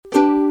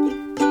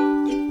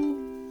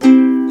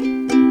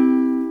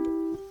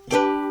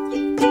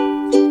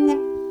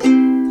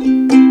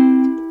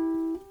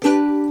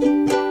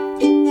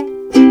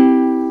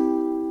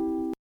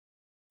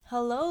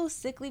Hello,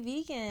 Sickly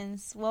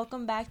Vegans.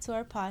 Welcome back to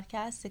our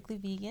podcast, Sickly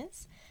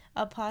Vegans,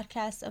 a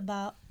podcast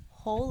about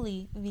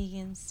holy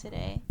vegans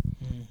today.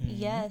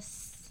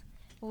 Yes,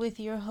 with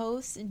your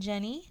host,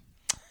 Jenny.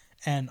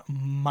 And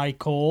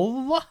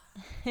Michael.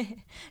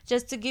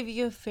 Just to give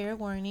you a fair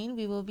warning,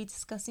 we will be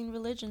discussing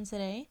religion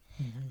today.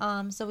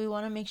 So we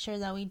want to make sure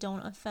that we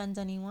don't offend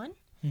anyone.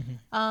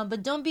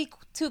 But don't be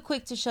too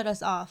quick to shut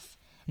us off.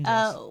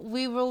 Yes.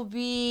 We will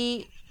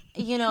be,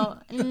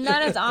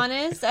 not as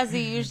honest as we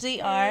usually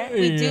are.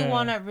 We do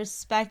want to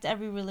respect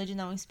every religion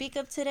that we speak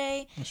of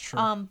today. That's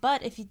true.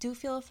 But if you do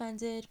feel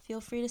offended,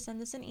 feel free to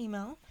send us an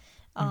email.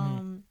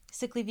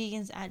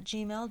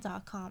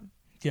 sicklyvegans@gmail.com.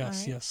 Yes,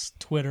 right. yes.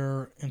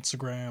 Twitter,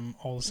 Instagram,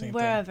 all the same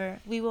Wherever.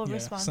 We will thing.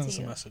 respond Send to us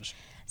you. a message.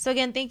 So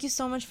again, thank you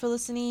so much for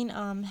listening,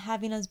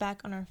 having us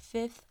back on our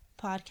 5th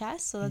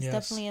podcast. So that's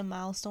definitely a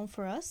milestone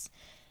for us.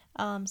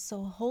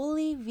 So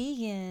holy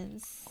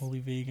vegans.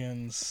 Holy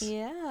vegans.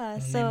 Yeah.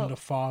 In the name of the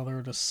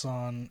Father, the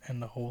Son,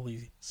 and the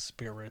Holy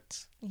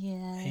Spirit.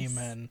 Yes.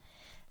 Amen.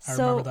 I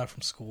remember that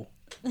from school.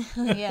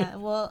 Yeah.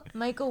 Well,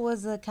 Michael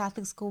was a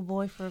Catholic school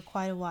boy for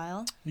quite a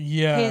while.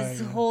 Yeah.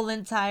 His whole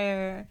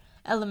entire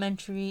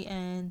elementary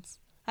and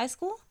high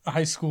school?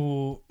 High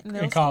school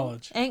and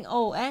college. college. And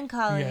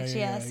college,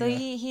 yeah. So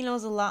he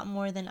knows a lot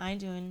more than I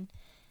do, and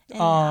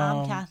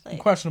I'm Catholic.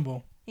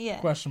 Questionable. Yeah.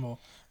 Questionable.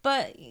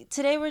 But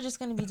today we're just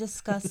going to be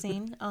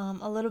discussing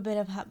a little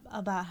bit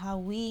about how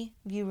we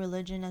view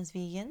religion as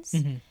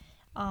vegans,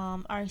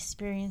 our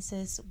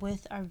experiences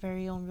with our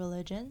very own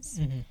religions,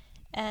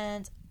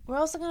 and we're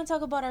also going to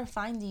talk about our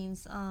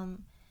findings.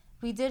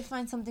 We did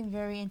find something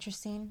very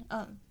interesting.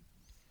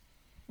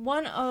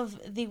 One of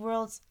the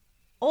world's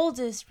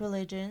oldest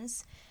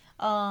religions,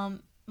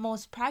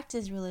 most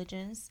practiced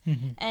religions,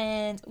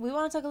 and we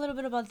want to talk a little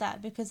bit about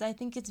that because I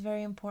think it's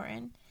very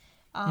important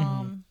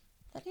that,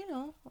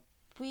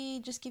 we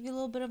just give you a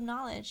little bit of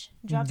knowledge,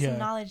 drop some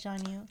knowledge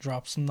on you.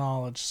 Drop some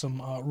knowledge,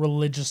 some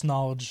religious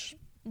knowledge.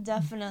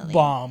 Definitely.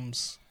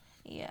 Bombs.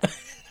 Yeah.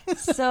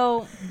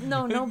 So,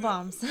 no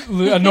bombs.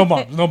 No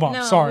bombs. No bombs.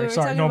 No, sorry. we were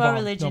talking No about bomb.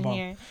 religion No bomb.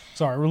 here.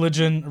 Sorry.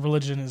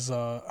 Religion is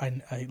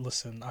I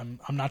listen.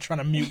 I'm not trying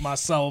to mute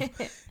myself.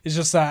 It's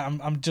just that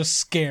I'm just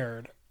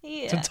scared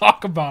to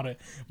talk about it.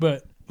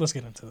 But let's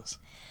get into this.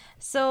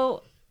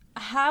 So,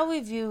 how we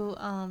view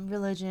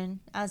religion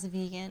as a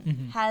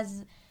vegan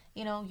has,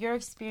 your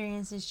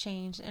experiences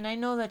changed. And I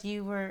know that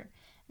you were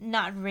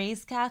not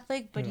raised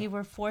Catholic, but you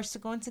were forced to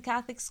go into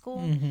Catholic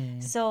school.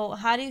 So,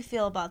 how do you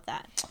feel about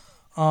that?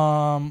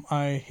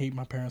 I hate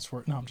my parents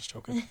for it. No, I'm just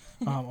joking.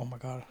 Oh my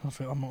god,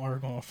 I'm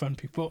already going to offend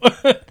people.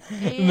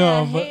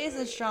 No, but hate is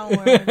a strong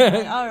word.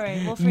 But all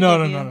right, we'll forgive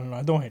you. No.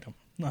 I don't hate them.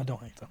 No, I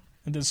don't hate them.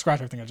 And then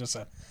scratch everything I just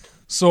said.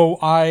 So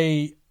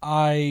I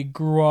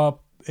grew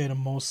up in a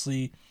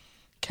mostly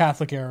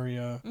Catholic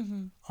area.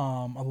 A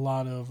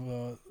lot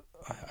of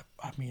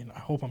I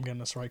hope I'm getting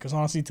this right because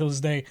honestly, till this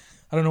day,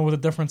 I don't know what the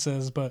difference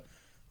is, but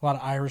a lot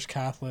of Irish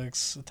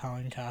Catholics,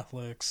 Italian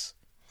Catholics.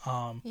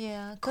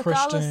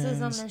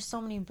 Catholicism, there's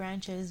so many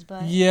branches,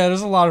 but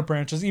there's a lot of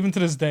branches. Even to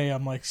this day,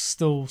 I'm like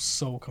still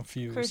so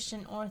confused.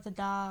 Christian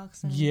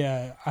Orthodox.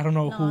 I don't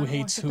know who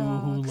hates who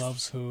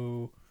loves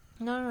who.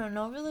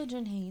 No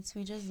religion hates.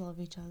 We just love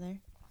each other.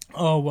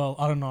 Oh well,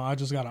 I don't know. I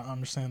just gotta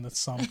understand that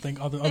something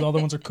other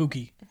ones are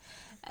kooky.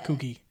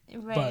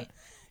 Right.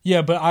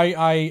 But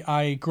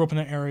I grew up in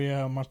an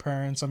area. My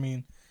parents,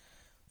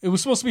 it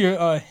was supposed to be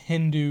a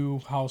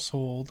Hindu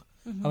household.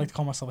 I like to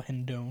call myself a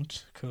Hindu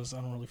because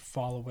I don't really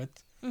follow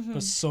it,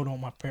 but so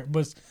don't my parents.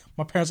 But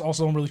my parents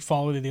also don't really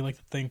follow it. They like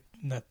to think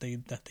that they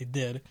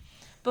did.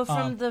 But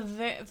from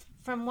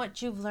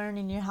what you've learned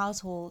in your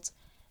household,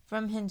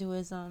 from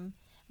Hinduism,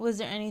 was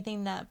there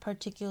anything that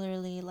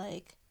particularly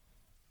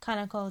kind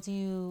of called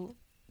you,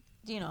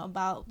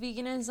 about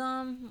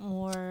veganism,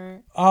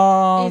 or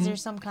is there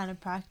some kind of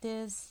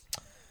practice?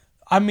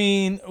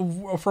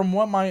 From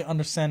what my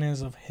understanding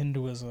is of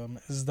Hinduism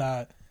is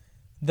that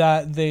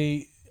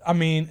they.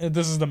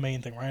 This is the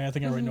main thing, right? I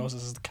think everybody knows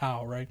this is the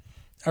cow, right?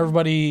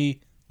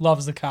 Everybody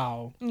loves the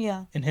cow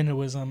in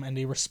Hinduism, and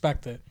they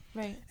respect it.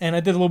 Right. And I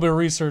did a little bit of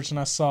research, and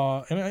I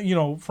saw,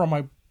 from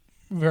my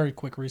very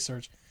quick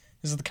research,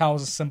 is that the cow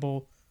is a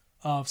symbol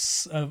of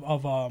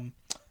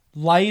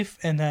life,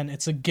 and then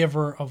it's a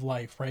giver of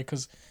life, right?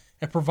 Because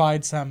it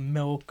provides them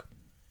milk,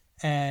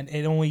 and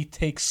it only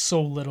takes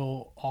so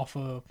little off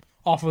of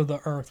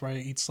the earth, right?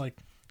 It eats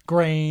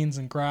grains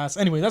and grass.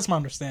 Anyway, that's my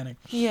understanding.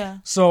 Yeah.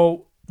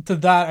 So to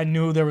that, I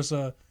knew there was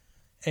a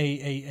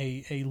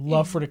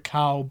love for the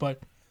cow,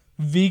 but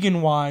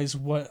vegan wise,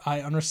 what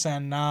I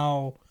understand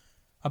now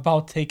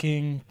about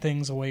taking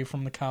things away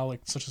from the cow,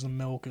 such as the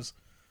milk, is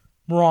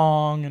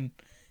wrong, and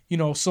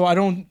so I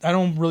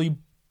didn't really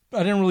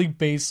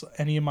base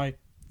any of my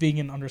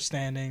vegan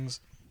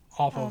understandings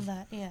off of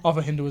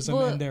Hinduism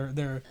and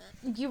their.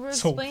 You were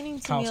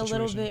explaining to me a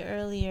little bit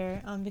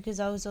earlier, because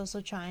I was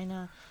also trying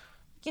to,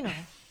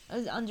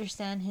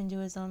 understand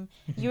Hinduism.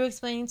 You were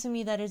explaining to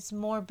me that it's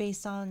more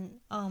based on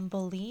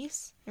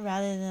beliefs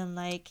rather than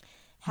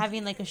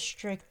having a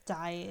strict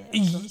diet.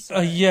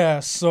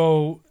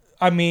 So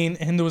I mean,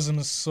 Hinduism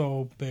is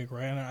so big,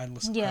 right? And I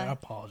Yeah.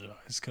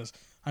 apologize because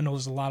I know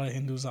there's a lot of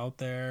Hindus out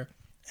there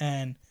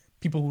and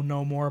people who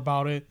know more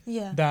about it.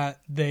 Yeah. That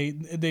they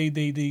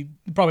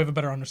probably have a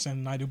better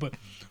understanding than I do. But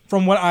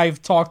from what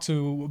I've talked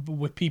to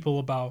with people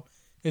about,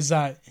 is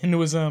that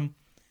Hinduism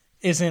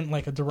isn't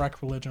like a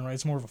direct religion, right?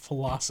 It's more of a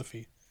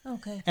philosophy.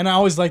 Okay. And I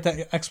always like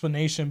that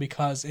explanation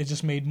because it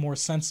just made more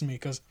sense to me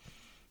because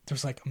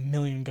there's like a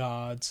million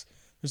gods.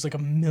 There's like a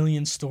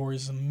million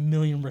stories, a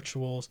million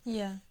rituals.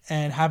 Yeah.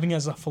 And having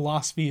as a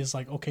philosophy is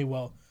like, okay,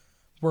 well,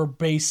 we're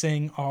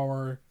basing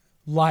our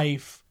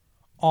life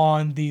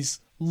on these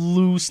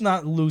loose,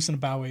 not loose in a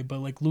bad way, but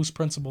like loose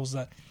principles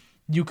that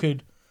you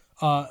could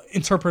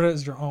interpret it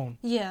as your own.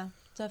 Yeah,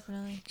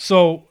 definitely.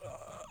 So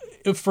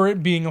for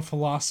it being a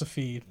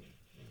philosophy,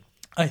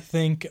 I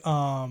think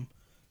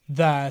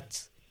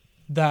that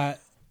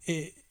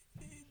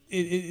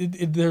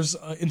there's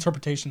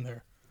interpretation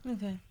there.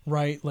 Okay.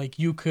 Right? Like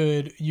you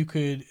could,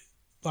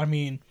 I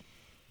mean,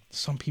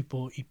 some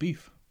people eat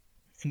beef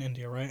in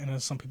India, right? And then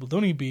some people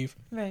don't eat beef.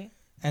 Right.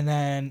 And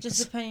then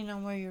just depending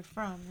on where you're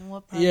from and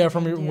what part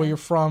from India. where you're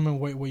from and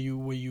what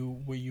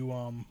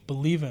you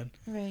believe in.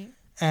 Right.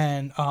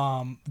 And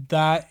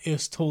that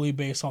is totally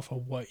based off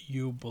of what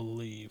you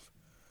believe.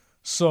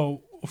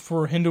 So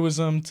for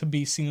Hinduism to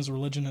be seen as a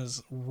religion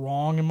is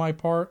wrong in my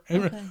part.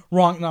 Okay.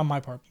 Wrong, not my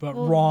part, but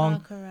wrong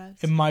not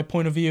correct. in my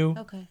point of view.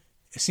 Okay.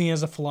 Seeing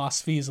as a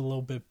philosophy is a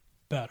little bit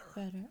better.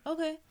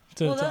 Okay.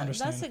 To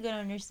understand. That's a good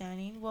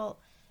understanding. Well,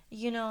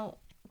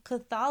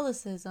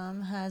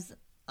 Catholicism has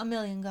a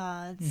million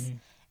gods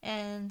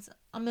and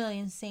a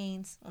million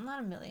saints. Well, not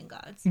a million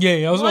gods.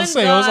 Yeah, I was about to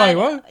say. God, I was like,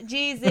 what?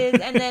 Jesus,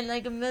 and then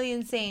like a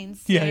million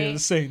saints. Yeah, right? yeah, the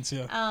saints.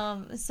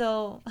 Yeah.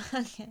 So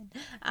again,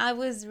 I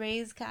was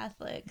raised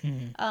Catholic.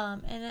 And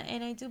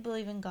I do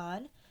believe in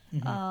God.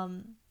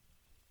 And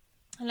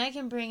I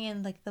can bring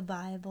in like the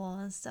Bible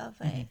and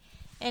stuff.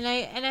 And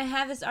I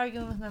have this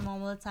argument with my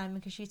mom all the time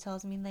because she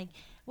tells me like,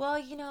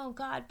 well,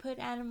 God put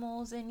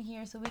animals in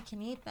here so we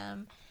can eat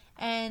them.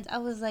 And I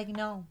was like,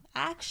 no,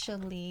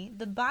 actually,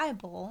 the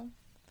Bible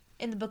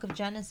in the book of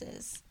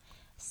Genesis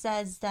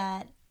says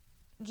that,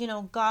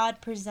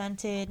 God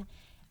presented,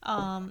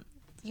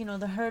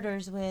 the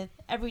herders with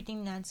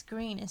everything that's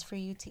green is for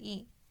you to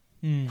eat.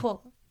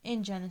 Quote,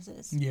 in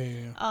Genesis.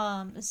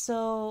 Yeah.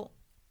 So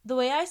the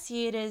way I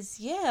see it is,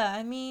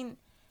 I mean,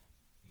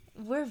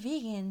 we're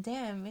vegan,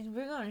 damn, and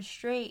we're going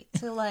straight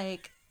to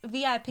like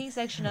VIP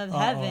section of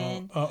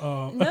heaven.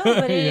 No,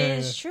 but it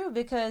is true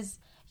because,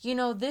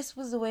 this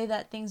was the way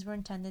that things were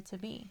intended to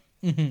be.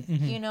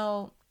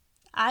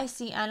 I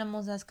see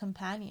animals as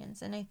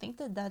companions, and I think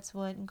that that's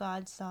what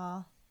God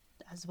saw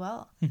as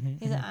well.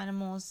 Is that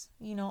animals,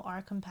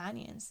 are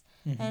companions.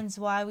 And it's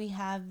why we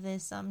have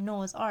this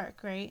Noah's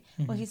Ark, right?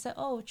 Where he said,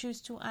 choose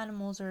 2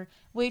 animals or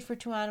wait for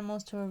 2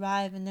 animals to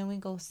arrive, and then we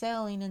go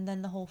sailing, and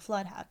then the whole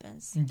flood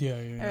happens.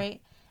 Yeah.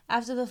 Right?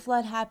 After the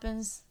flood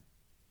happens,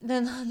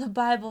 then the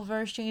Bible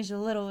verse changed a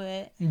little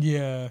bit.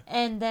 Yeah.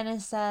 And then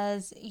it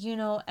says,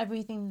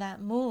 everything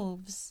that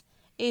moves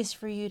is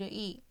for you to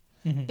eat.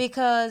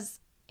 Because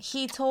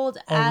he told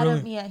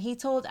Adam, really? he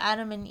told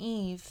Adam and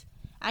Eve,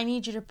 I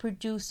need you to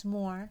produce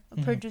more,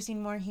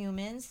 producing more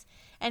humans.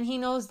 And he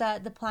knows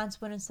that the plants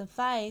wouldn't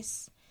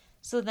suffice.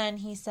 So then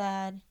he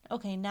said,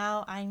 okay,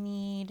 now I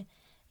need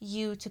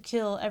you to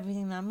kill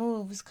everything that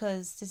moves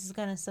because this is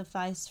going to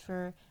suffice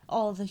for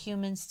all the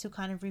humans to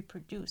kind of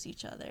reproduce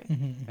each other.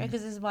 Right?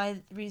 Because this is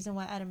the reason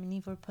why Adam and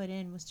Eve were put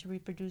in was to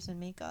reproduce and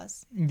make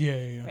us.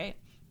 Yeah. Right?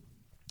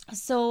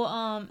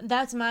 So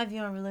that's my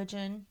view on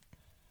religion.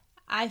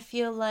 I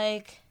feel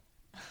like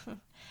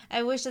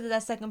I wish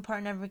that second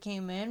part never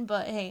came in,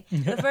 but hey,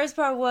 the first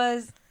part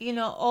was,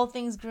 all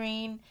things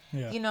green,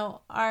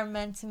 are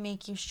meant to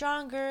make you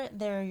stronger.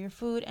 They're your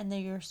food and they're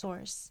your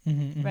source,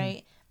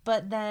 right?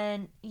 But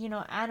then,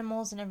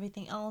 animals and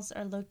everything else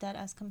are looked at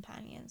as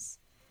companions.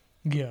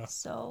 Yeah.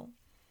 So,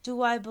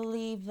 do I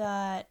believe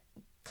that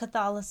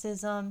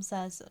Catholicism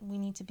says we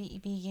need to be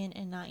vegan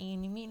and not eat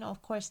any meat? No,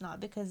 of course not,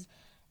 because,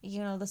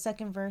 the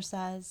second verse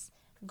says,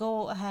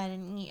 go ahead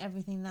and eat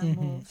everything that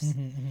moves,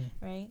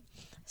 right?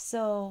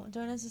 So,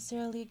 do I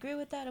necessarily agree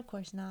with that? Of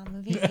course not. I'm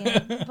a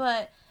vegan,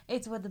 but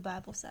it's what the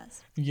Bible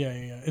says.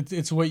 Yeah.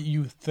 It's what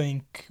you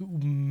think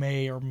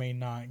may or may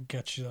not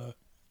get you to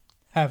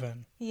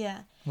heaven. Yeah.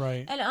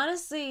 Right. And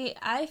honestly,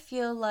 I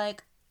feel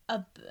like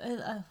how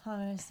do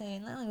I say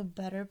it? Not like a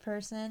better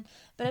person,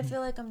 but I feel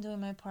like I'm doing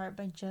my part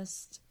by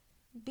just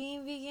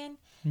being vegan.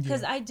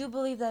 Because I do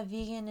believe that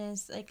vegan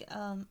is like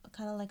kind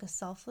of like a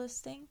selfless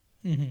thing.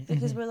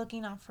 Because we're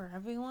looking out for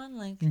everyone.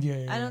 Like,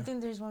 I don't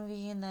think there's one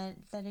vegan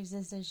that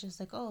exists that's just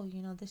like,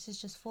 this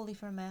is just fully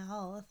for my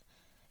health.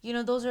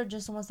 Those are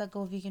just the ones that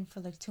go vegan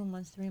for like 2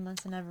 months, 3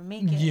 months and never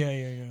make it.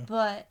 Yeah.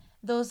 But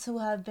those who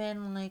have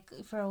been like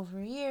for over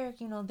a year,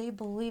 they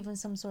believe in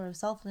some sort of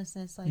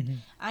selflessness. Like,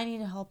 I need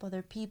to help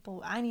other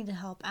people. I need to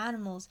help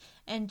animals.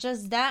 And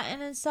just that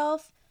in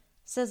itself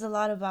says a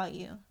lot about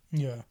you.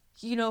 Yeah.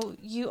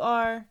 You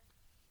are,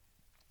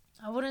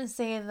 I wouldn't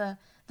say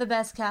the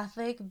best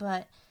Catholic,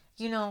 but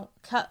you know,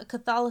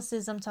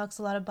 Catholicism talks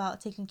a lot about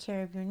taking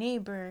care of your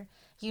neighbor,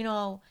 you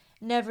know,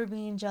 never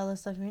being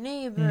jealous of your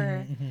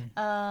neighbor,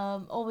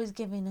 always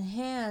giving a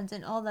hand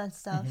and all that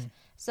stuff.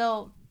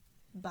 So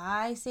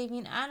by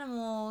saving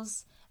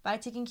animals, by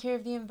taking care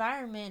of the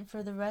environment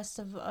for the rest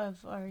of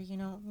our, you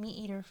know, meat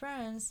eater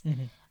friends,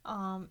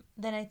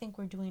 then I think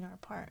we're doing our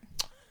part.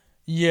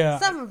 Yeah.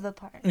 Some of the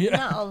part. Yeah.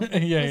 Not all of it,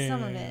 but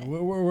some of it.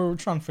 We're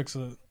trying to fix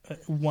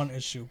one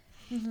issue.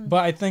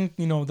 But I think,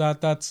 you know,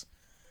 that's...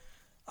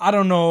 I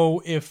don't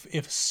know if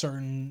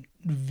certain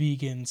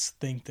vegans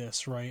think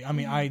this, right? I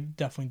mean, I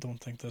definitely don't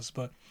think this,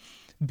 but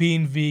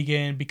being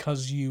vegan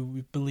because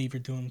you believe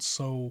you're doing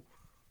so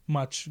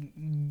much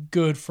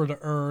good for the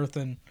earth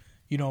and,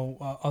 you know,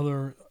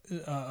 other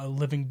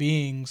living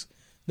beings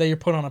that you're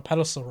put on a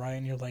pedestal, right?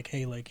 And you're like,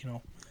 hey, like, you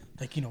know,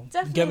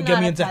 get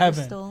me into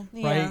heaven,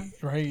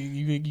 right?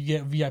 You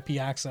get VIP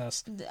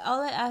access.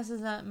 All I ask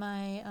is that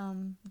my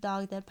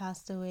dog that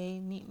passed away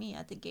meet me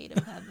at the gate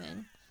of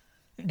heaven.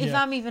 If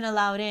I'm even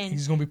allowed in.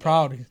 He's going to be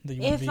proud that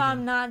you were If vegan.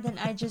 I'm not, then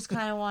I just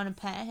kind of want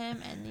to pet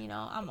him and, you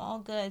know, I'm all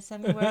good.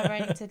 Send me wherever I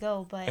need to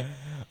go. But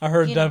I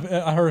heard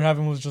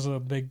heaven was just a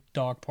big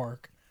dog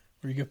park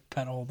where you could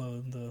pet all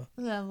the...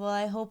 Yeah, well,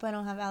 I hope I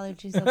don't have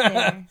allergies up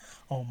there.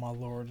 Oh, my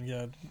Lord.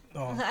 Yeah.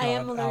 Oh, God, I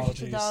am allergic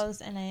to allergies.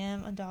 dogs and I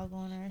am a dog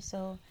owner.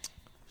 So,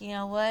 you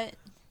know what?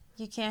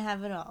 You can't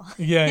have it all.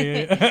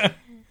 Yeah.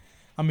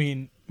 I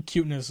mean,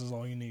 cuteness is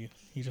all you need.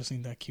 You just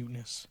need that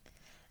cuteness.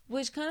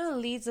 Which kind of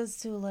leads us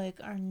to like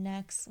our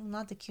next, well,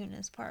 not the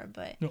cuteness part,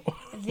 but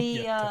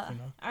the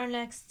our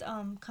next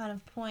kind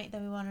of point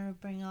that we wanted to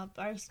bring up,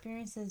 our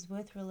experiences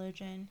with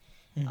religion,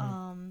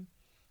 and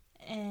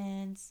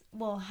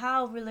well,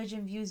 how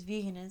religion views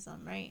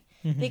veganism, right?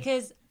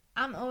 Because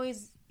I'm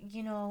always,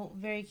 you know,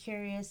 very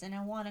curious and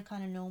I want to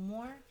kind of know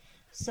more.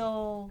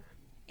 So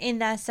in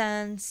that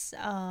sense,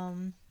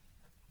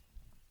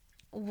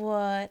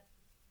 what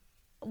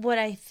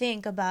I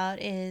think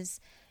about is,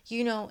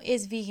 you know,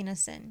 is vegan a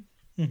sin,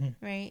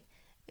 right?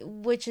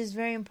 Which is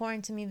very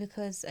important to me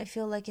because I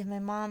feel like if my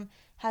mom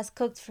has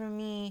cooked for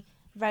me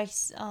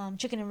rice,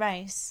 chicken and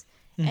rice,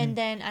 and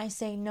then I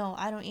say, no,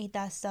 I don't eat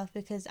that stuff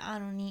because I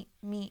don't eat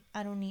meat,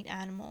 I don't eat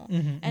animal,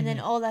 and then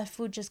all that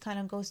food just kind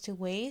of goes to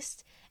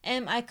waste,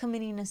 am I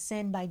committing a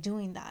sin by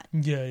doing that?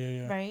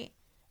 Yeah. Right?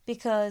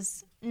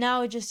 Because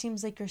now it just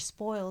seems like you're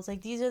spoiled.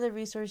 Like, these are the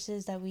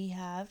resources that we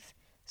have,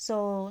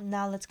 so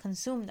now let's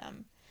consume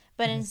them.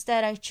 But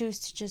instead, I choose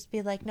to just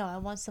be like, no, I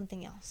want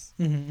something else.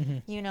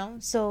 You know?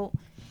 So,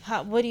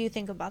 what do you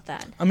think about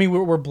that? I mean,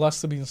 we're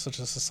blessed to be in such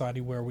a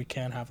society where we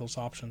can have those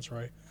options,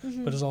 right?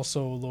 But there's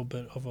also a little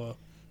bit of a...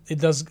 It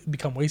does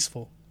become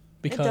wasteful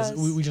because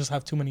we just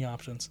have too many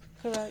options.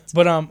 Correct.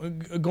 But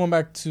going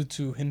back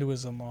to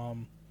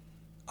Hinduism,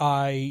 like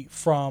I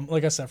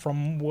said,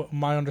 from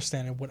my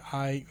understanding, what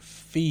I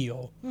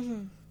feel,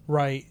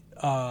 right?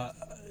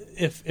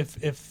 If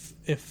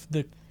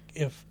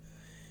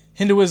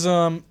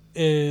Hinduism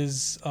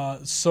is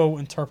so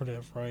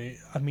interpretive, right?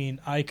 I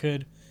mean, I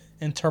could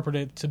interpret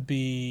it to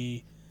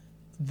be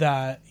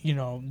that, you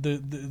know,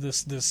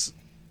 this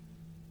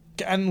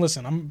and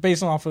listen, I'm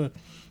basing off of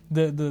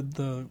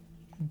the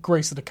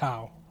grace of the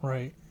cow,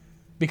 right?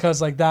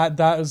 Because like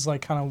that is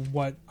like kind of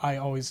what I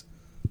always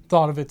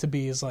thought of it to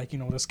be, is like, you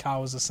know, this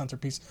cow is the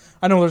centerpiece.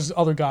 I know there's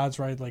other gods,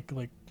 right? Like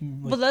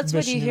but that's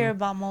Vishnu. What you hear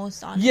about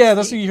most, honestly. Yeah,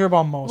 that's what you hear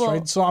about most,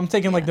 right? So I'm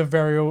taking like the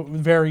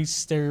very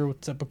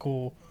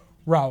stereotypical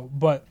route,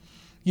 but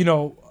you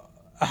know,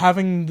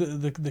 having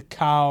the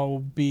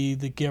cow be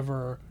the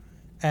giver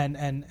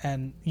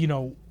and you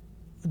know,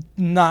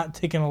 not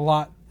taking a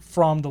lot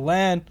from the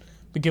land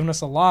but giving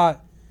us a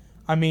lot,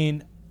 I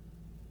mean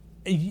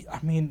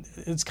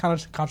it's kind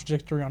of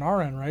contradictory on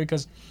our end, right?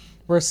 Because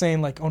we're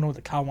saying like, oh no,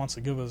 the cow wants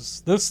to give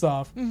us this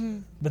stuff,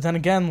 but then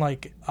again,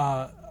 like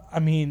I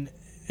mean,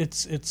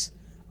 it's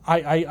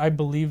I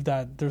believe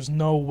that there's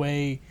no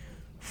way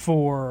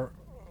for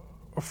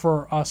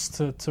us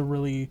to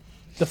really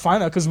define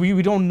that, because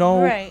we don't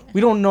know, right.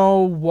 We don't know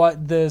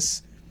what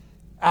this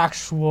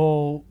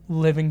actual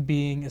living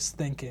being is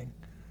thinking,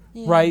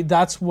 right?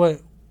 That's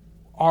what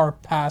our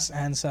past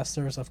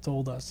ancestors have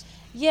told us.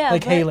 Yeah,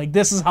 like, hey, like,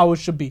 this is how it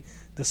should be.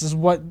 This is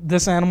what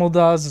this animal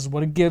does. This is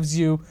what it gives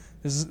you.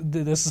 This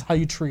is how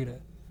you treat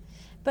it.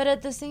 But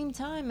at the same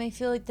time, I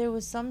feel like there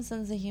was some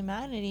sense of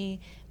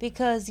humanity,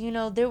 because, you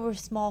know, there were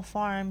small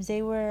farms.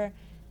 They weren't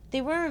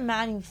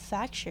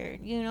manufactured,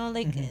 you know,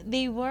 like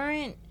they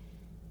weren't.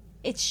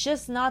 It's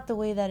just not the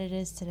way that it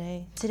is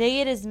today. Today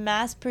it is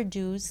mass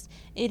produced.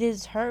 It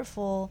is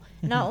hurtful,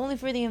 not only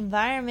for the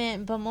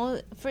environment, but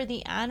for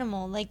the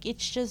animal. Like,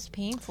 it's just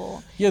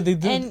painful. Yeah, they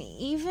do. And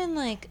even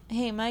like,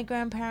 hey, my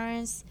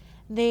grandparents,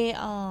 they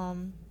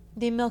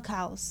milk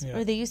cows,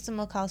 or they used to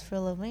milk cows for a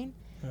living.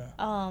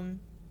 Yeah.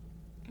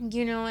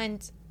 You know,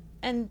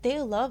 and they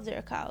love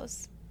their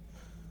cows.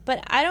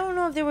 But I don't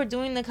know if they were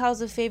doing the cows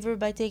a favor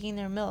by taking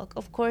their milk.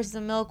 Of course, the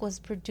milk was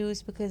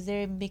produced because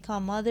they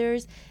become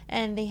mothers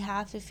and they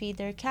have to feed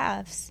their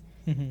calves.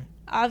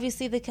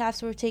 Obviously, the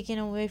calves were taken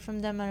away from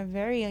them at a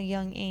very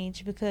young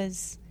age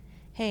because,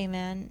 hey,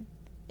 man,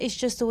 it's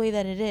just the way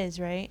that it is,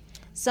 right?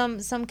 Some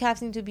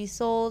calves need to be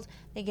sold,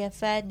 they get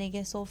fed, and they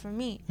get sold for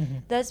meat.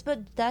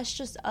 That's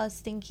just us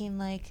thinking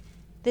like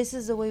this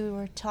is the way we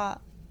were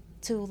taught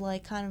to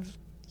like kind of,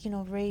 you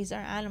know, raise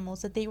our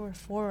animals, that they were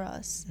for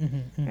us,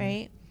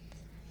 right?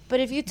 But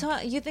if you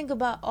think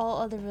about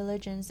all other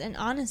religions, and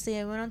honestly,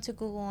 I went onto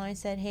Google and I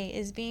said, hey,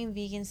 is being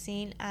vegan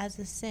seen as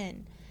a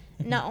sin?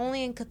 Not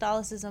only in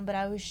Catholicism, but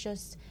I was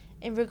just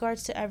in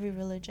regards to every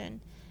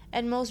religion.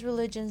 And most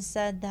religions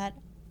said that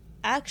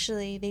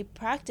actually they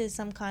practice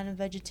some kind of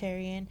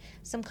vegetarian,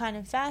 some kind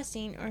of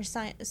fasting, or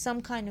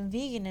some kind of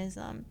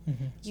veganism,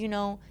 you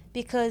know,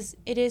 because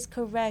it is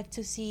correct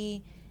to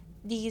see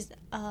these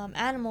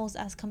animals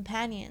as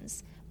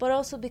companions, but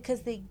also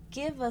because they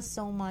give us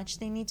so much,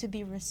 they need to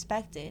be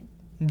respected.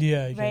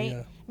 Right?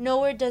 Yeah.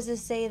 Nowhere does it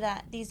say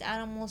that these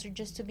animals are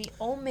just to be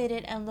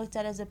omitted and looked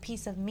at as a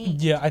piece of meat.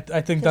 Yeah,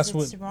 I think that's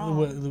what a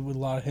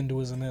lot of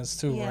Hinduism is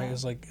too, right?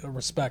 It's like a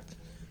respect,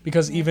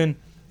 because even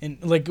in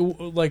like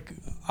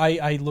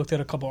I looked at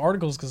a couple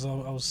articles because I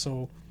was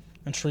so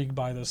intrigued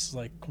by this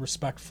like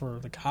respect for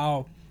the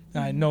cow,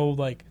 and I know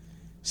like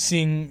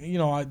seeing, you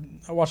know, I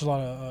watch a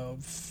lot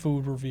of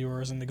food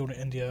reviewers, and they go to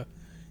India,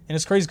 and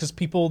it's crazy because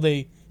people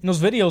in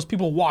those videos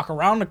people walk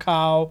around the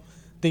cow.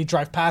 They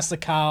drive past the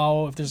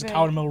cow. If there's a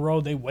cow in the middle of the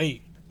road, they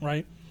wait,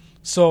 right?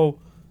 So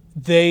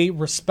they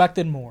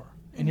respected more.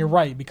 And you're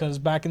right, because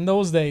back in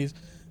those days,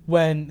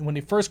 when they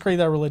first created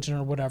that religion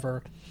or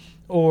whatever,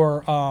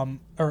 or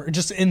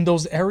just in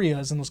those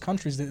areas, in those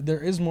countries, there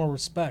is more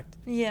respect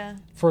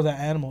for that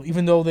animal.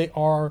 Even though they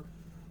are,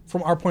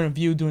 from our point of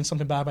view, doing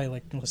something bad by,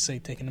 like, let's say,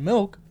 taking the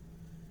milk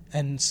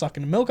and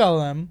sucking the milk out of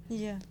them.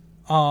 Yeah.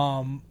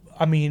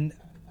 I mean,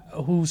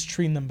 who's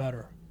treating them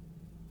better,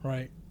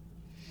 right?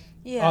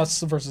 Yeah. Us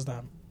versus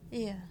them.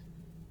 Yeah.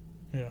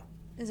 Yeah.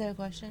 Is that a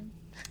question?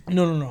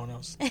 No.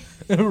 It's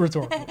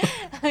rhetorical.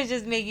 I was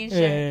just making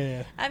sure.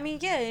 Yeah. I mean,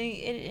 yeah,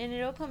 and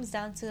it all comes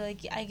down to,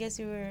 like, I guess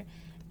we were,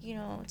 you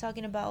know,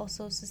 talking about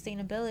also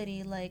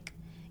sustainability, like,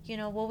 you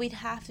know, what we'd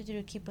have to do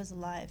to keep us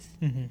alive.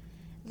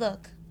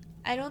 Look,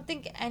 I don't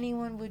think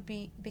anyone would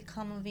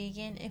become a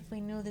vegan if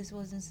we knew this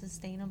wasn't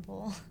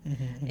sustainable.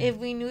 If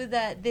we knew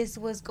that this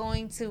was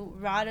going to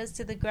rot us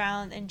to the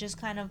ground and just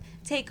kind of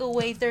take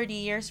away 30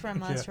 years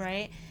from us,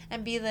 right?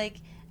 And be like,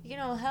 you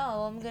know,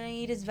 hell, I'm going to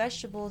eat his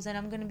vegetables and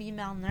I'm going to be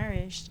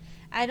malnourished.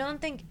 I don't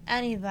think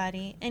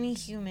anybody, any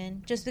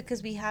human, just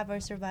because we have our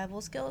survival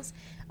skills,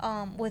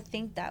 would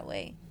think that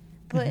way.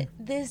 But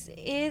this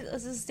is a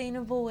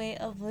sustainable way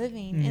of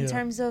living in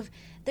terms of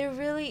they're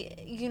really,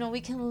 you know,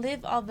 we can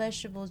live off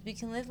vegetables. We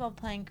can live off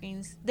plant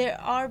greens. There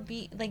are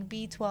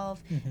B12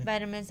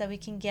 vitamins that we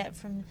can get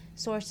from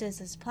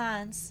sources as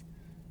plants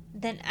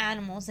than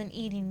animals and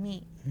eating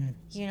meat,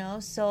 you know?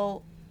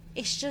 So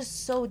it's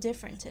just so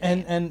different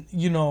today. And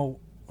you know,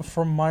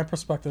 from my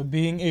perspective,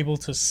 being able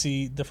to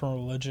see different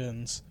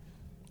religions,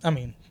 I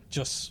mean,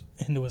 just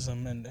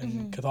Hinduism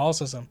and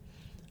Catholicism,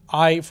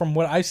 from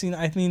what I've seen,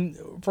 I mean,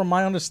 from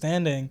my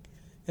understanding,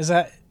 is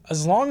that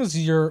as long as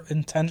your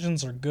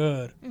intentions are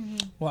good,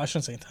 well, I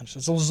shouldn't say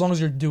intentions, as long as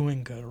you're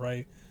doing good,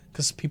 right?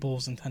 Because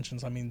people's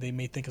intentions, I mean, they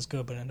may think it's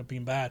good, but end up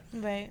being bad.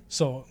 Right.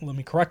 So let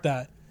me correct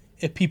that.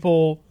 If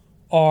people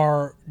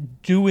are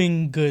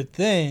doing good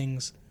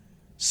things,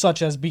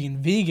 such as being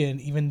vegan,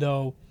 even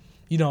though,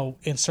 you know,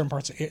 in certain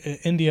parts of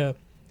India,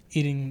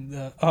 eating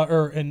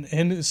or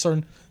in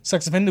certain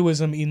sects of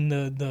Hinduism, eating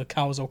the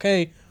cow is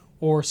okay,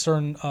 or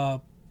certain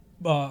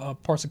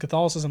parts of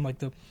Catholicism,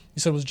 like you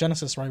said it was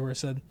Genesis, right, where it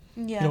said,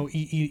 you know,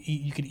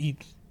 you could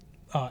eat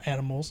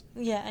animals.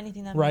 Yeah,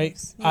 anything that right.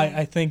 Moves. Yeah.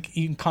 I think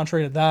even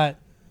contrary to that,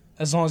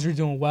 as long as you're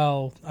doing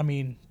well, I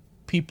mean,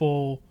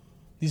 people,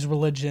 these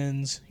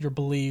religions, your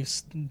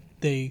beliefs,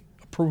 they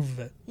approve of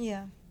it.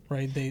 Yeah.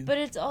 Right. But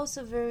it's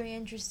also very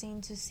interesting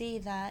to see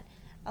that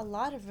a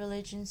lot of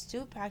religions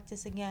do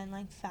practice, again,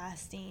 like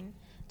fasting,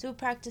 do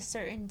practice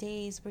certain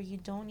days where you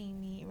don't eat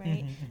meat,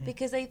 right?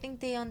 Because I think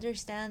they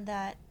understand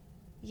that,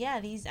 yeah,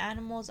 these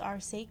animals are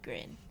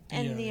sacred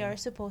and they are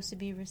supposed to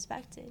be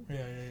respected.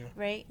 Yeah.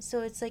 Right?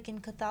 So it's like in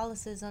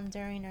Catholicism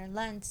during our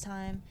Lent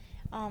time,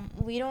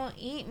 we don't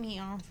eat meat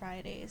on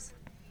Fridays.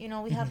 You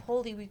know, we have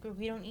Holy Week where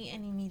we don't eat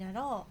any meat at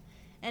all.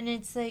 And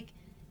it's like,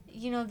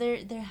 you know, there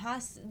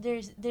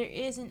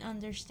is an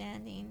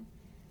understanding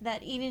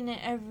that eating it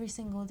every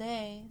single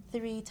day,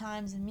 3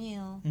 times a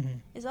meal,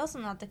 is also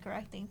not the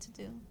correct thing to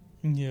do.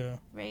 Yeah.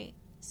 Right?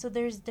 So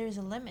there's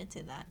a limit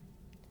to that.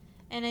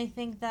 And I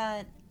think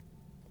that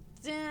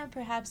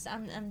perhaps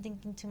I'm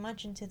thinking too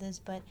much into this,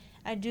 but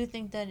I do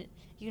think that,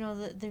 you know,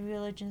 the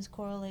religions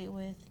correlate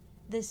with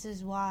this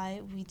is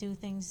why we do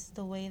things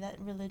the way that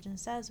religion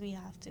says we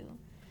have to.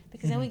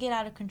 Because then we get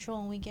out of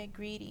control and we get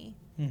greedy,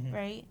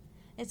 right?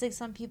 It's like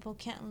some people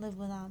can't live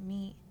without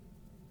meat,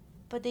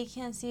 but they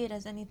can't see it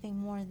as anything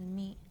more than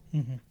meat.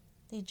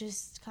 They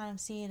just kind of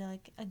see it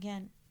like,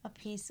 again, a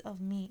piece of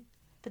meat.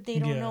 But they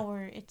don't know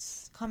where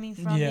it's coming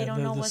from. They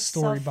don't know what's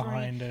story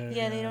suffering behind it.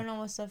 Yeah, they don't know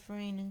what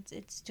suffering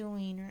it's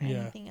doing or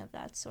anything of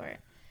that sort.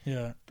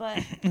 Yeah.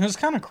 But it's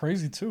kind of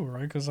crazy too,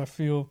 right? Because I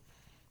feel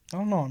I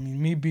don't know. I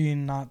mean, me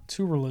being not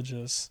too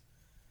religious,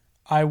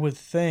 I would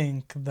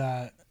think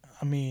that,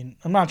 I mean,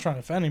 I'm not trying to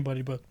offend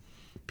anybody, but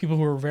people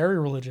who are very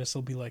religious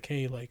will be like,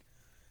 hey, like,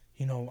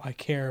 you know, I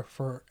care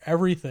for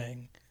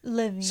everything.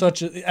 Living.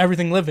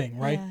 Everything living,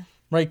 right? Yeah.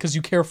 Right? Because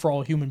you care for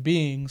all human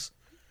beings.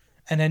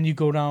 And then you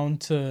go down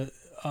to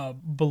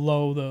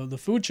below the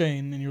food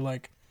chain and you're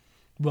like,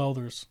 well,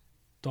 there's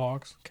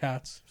dogs,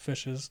 cats,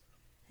 fishes,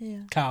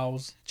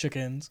 cows,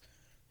 chickens.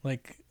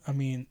 Like, I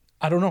mean,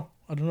 I don't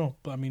know.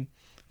 But I mean,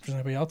 if there's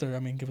anybody out there, I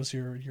mean, give us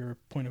your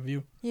point of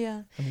view.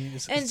 Yeah. I mean,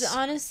 it's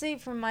honestly,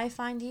 from my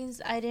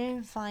findings, I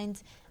didn't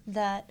find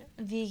that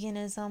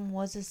veganism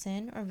was a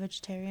sin or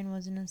vegetarian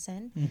wasn't a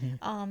sin.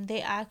 Mm-hmm.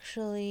 They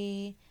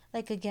actually,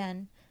 like,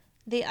 again,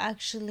 they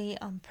actually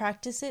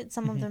practice it.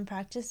 Some of them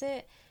practice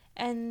it.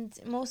 And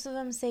most of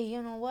them say,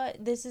 you know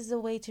what, this is a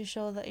way to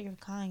show that you're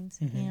kind,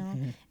 you know?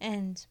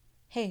 And,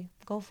 hey,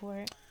 go for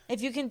it.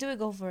 If you can do it,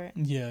 go for it.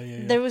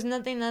 Yeah. There was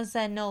nothing that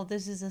said, no,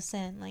 this is a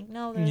sin. Like,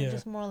 no, they're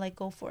just more like,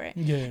 go for it.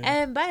 Yeah.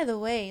 And by the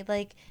way,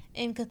 like,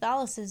 in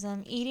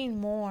Catholicism, eating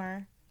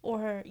more,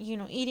 or, you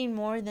know, eating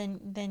more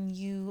than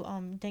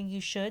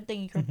you should,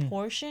 than your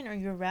portion or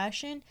your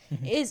ration,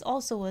 is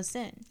also a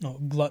sin. Oh,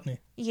 gluttony.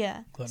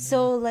 Yeah.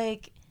 So,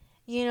 like,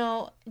 you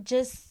know,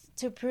 just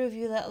to prove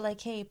you that, like,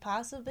 hey,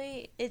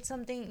 possibly it's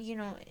something, you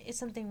know, it's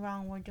something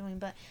wrong we're doing.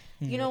 But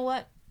you know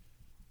what?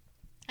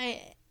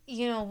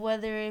 You know,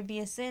 whether it be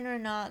a sin or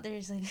not,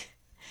 there's, like,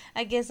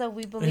 I guess that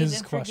we believe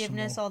in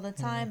forgiveness all the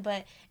time,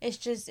 but it's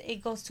just,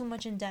 it goes too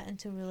much in debt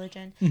into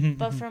religion.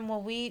 But from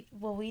what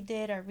we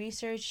did, our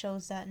research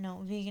shows that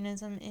no,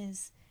 veganism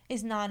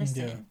is not a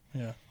sin.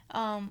 Yeah.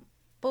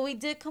 But we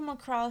did come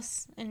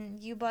across,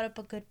 and you brought up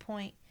a good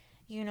point,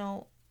 you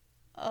know,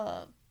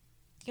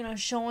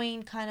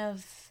 showing kind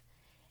of,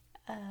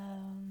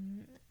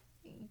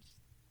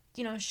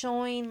 you know,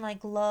 showing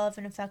like love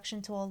and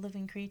affection to all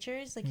living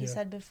creatures, like you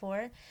said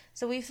before.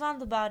 So we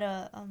found about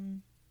a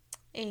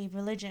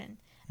religion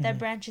that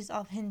branches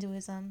off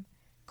Hinduism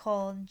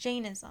called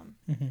Jainism.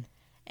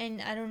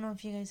 And I don't know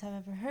if you guys have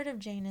ever heard of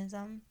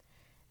Jainism,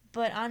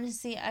 but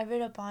honestly, I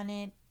read up on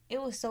it. It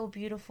was so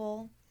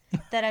beautiful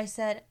that I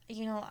said,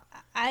 you know,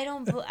 I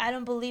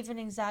don't believe in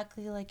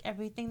exactly like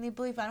everything they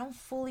believe. I don't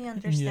fully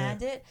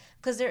understand it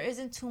because there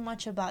isn't too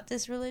much about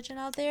this religion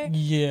out there.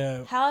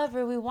 Yeah.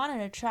 However, we wanted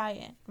to try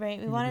it,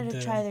 right? We wanted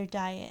to try their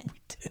diet.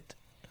 We did.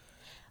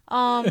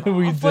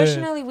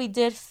 Unfortunately, we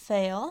did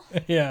fail.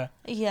 Yeah.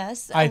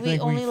 Yes. I we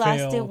think only we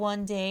lasted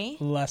one day.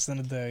 Less than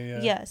a day,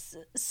 yeah. Yes.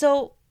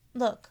 So,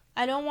 look,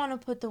 I don't want to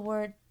put the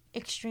word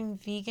extreme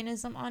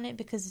veganism on it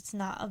because it's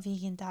not a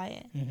vegan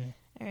diet.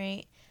 All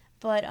right?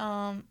 But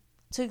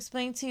to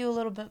explain to you a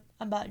little bit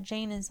about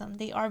Jainism,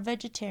 they are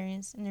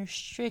vegetarians and they're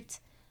strict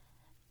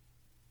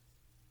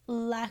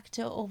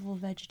lacto-ovo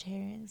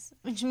vegetarians,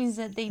 which means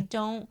that they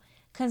don't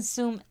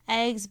consume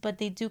eggs, but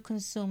they do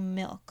consume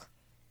milk.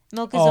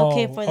 Milk is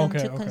okay for them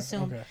to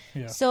consume.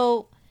 Yeah.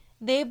 So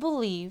they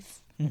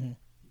believe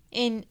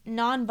in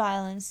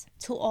non-violence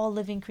to all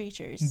living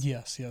creatures.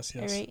 Yes.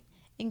 Right?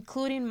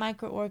 Including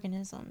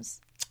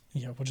microorganisms.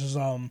 Yeah, which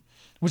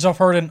I've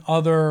heard in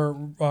other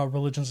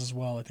religions as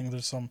well. I think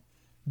there's some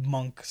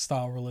monk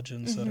style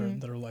religions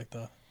that are like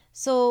that.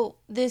 So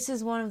this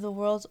is one of the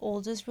world's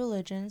oldest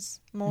religions,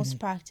 most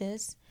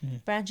practiced,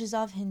 branches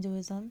off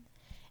Hinduism,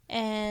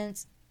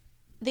 and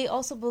they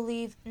also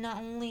believe not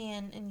only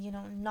in you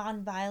know,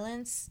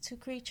 non-violence to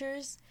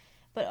creatures,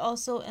 but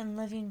also in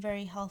living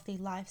very healthy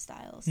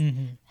lifestyles.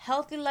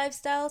 Healthy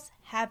lifestyles,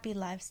 happy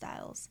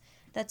lifestyles.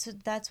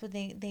 That's what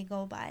they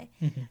go by.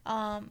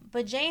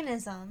 But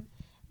Jainism,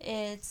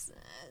 it's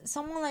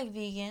somewhat like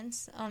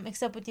vegans,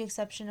 except with the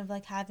exception of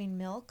like having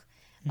milk.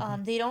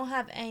 They don't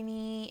have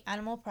any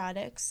animal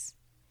products.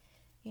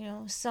 You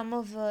know, some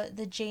of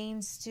the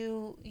Jains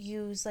do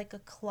use like a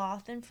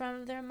cloth in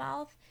front of their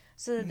mouth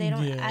so that they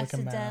don't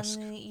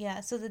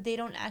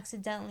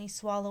accidentally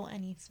swallow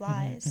any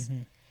flies.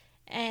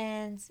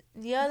 And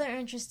the other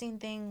interesting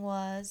thing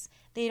was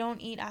they don't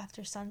eat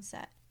after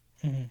sunset.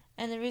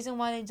 And the reason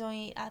why they don't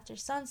eat after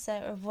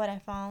sunset, or what I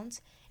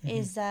found,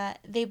 is that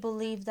they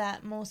believe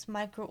that most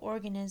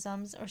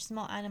microorganisms or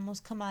small animals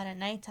come out at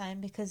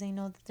nighttime because they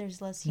know that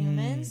there's less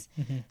humans.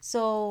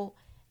 So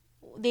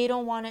they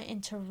don't want to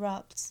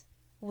interrupt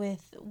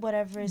with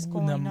whatever is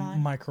going on.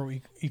 Micro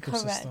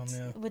ecosystem. Correct.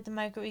 Yeah. With the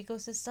micro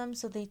ecosystem,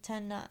 so they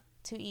tend not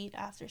to eat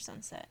after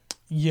sunset.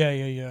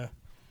 Yeah.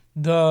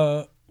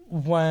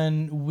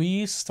 When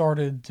we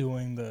started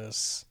doing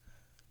this,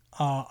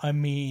 I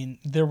mean,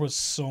 there was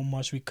so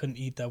much we couldn't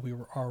eat that we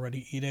were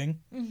already eating.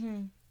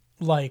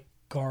 Like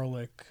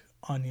garlic,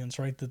 onions,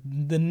 right?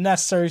 The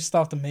necessary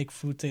stuff to make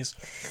food taste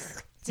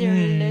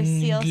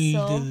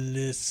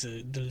delicious.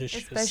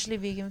 Especially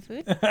vegan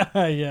food.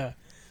 Yeah.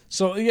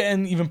 So, yeah,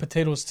 and even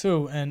potatoes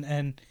too.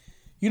 And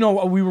you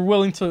know, we were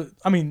willing to,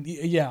 I mean,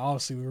 yeah,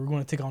 obviously we were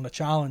going to take on the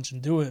challenge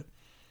and do it.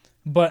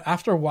 But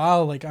after a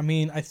while, like, I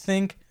mean,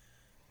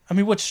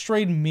 what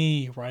strayed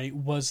me, right,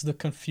 was the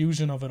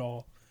confusion of it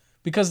all.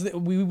 Because I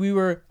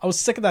was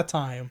sick at that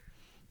time,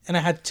 and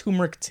I had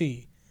turmeric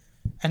tea.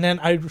 And then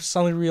I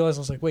suddenly realized,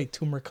 I was like, wait,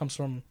 turmeric comes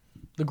from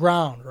the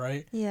ground,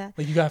 right? Yeah.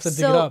 Like, you have to dig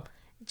it up.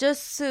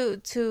 Just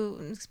to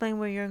explain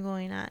where you're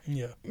going at.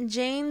 Yeah.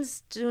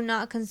 Jains do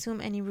not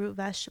consume any root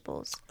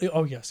vegetables.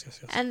 Oh, yes.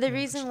 And the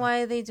reason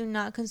why they do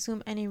not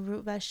consume any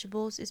root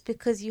vegetables is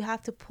because you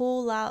have to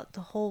pull out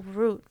the whole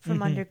root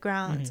from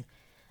underground.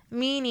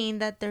 Meaning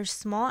that there's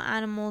small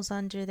animals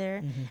under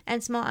there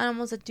and small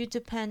animals that do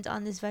depend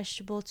on this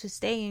vegetable to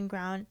stay in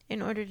ground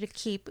in order to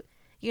keep,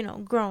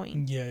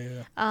 growing.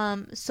 Yeah.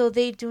 So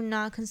they do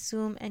not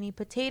consume any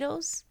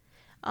potatoes.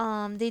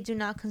 They do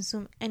not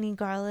consume any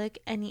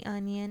garlic, any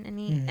onion,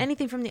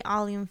 anything from the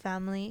allium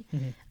family.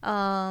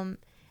 And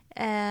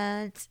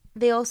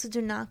they also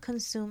do not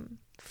consume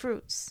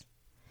fruits.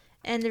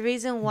 And the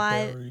reason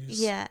why,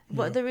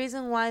 the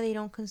reason why they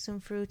don't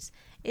consume fruits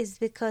is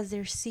because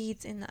there's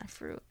seeds in that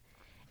fruit.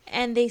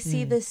 And they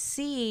see the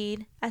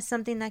seed as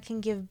something that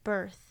can give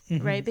birth,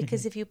 right?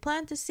 Because if you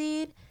plant a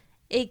seed,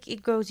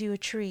 it grows you a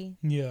tree.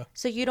 Yeah.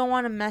 So you don't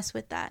want to mess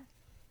with that.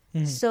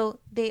 So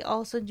they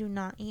also do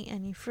not eat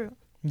any fruit.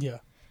 Yeah.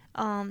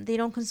 They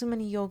don't consume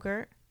any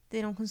yogurt.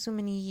 They don't consume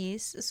any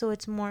yeast. So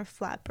it's more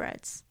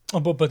flatbreads. Oh,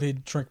 but they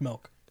drink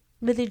milk.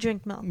 But they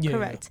drink milk,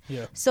 correct.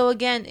 Yeah. So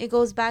again, it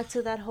goes back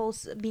to that whole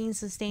being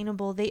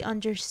sustainable. They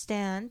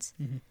understand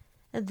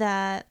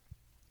that,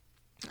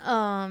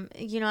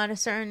 at a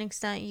certain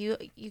extent, you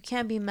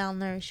can't be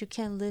malnourished. You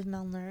can't live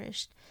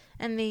malnourished.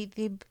 And they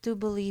do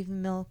believe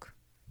milk,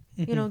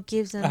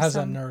 gives them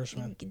that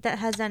nourishment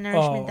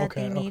that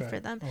they need for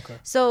them. Okay.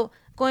 So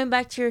going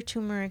back to your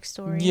turmeric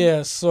story.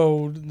 Yeah,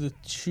 so the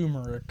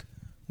turmeric,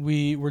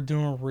 we were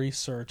doing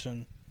research,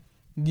 and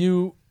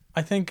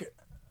I think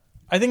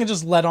it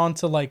just led on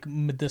to like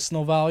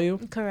medicinal value.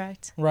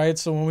 Correct. Right?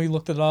 So when we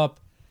looked it up,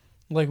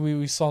 like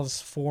we saw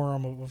this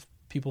forum of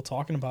people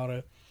talking about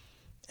it,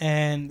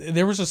 and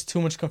there was just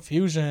too much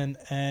confusion,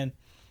 and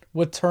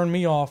what turned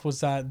me off was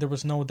that there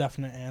was no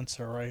definite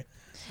answer, right?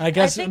 I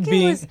guess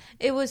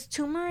it was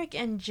turmeric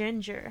and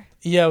ginger.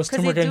 Yeah, it was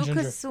turmeric and ginger. Because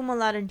they do consume a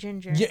lot of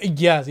ginger.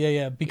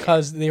 Yeah.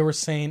 Because they were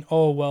saying,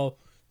 oh, well,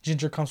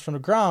 ginger comes from the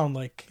ground.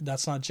 Like,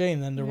 that's not Jain.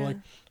 And then they were like,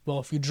 well,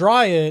 if you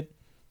dry it,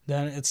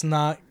 then it's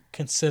not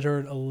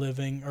considered a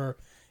living, or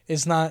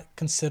it's not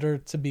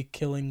consideed to be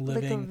killing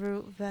living. Like a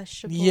root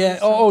vegetable. Yeah.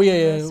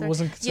 It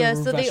wasn't considered a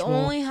root vegetable. So they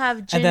only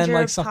have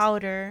ginger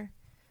powder.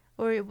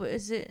 Or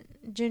is it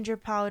ginger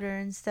powder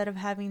instead of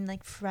having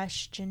like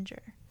fresh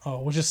ginger? Oh,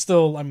 which is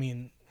still, I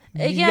mean,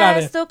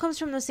 it still comes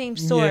from the same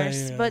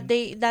source, but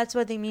that's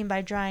what they mean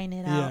by drying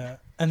it out. Yeah,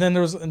 and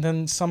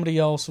then somebody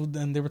else,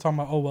 and they were talking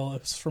about, oh well,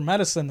 if it's for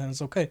medicine, then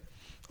it's okay.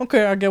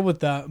 Okay, I get with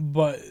that,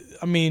 but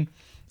I mean,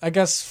 I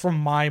guess from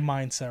my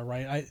mindset,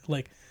 right? I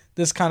like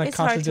this kind of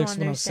contradicts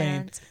what I'm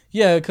saying.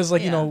 Yeah, because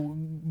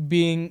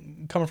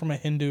coming from a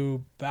Hindu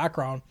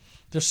background,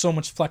 there's so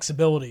much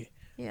flexibility,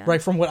 right?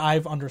 From what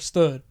I've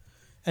understood,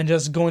 and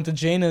just going to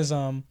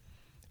Jainism.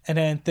 And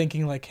then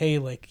thinking like, hey,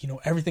 like,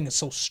 everything is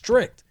so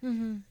strict.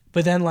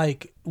 But then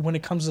like when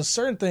it comes to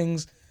certain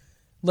things,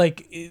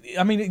 like,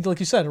 I mean, like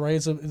you said, right?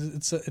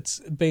 It's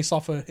based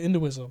off of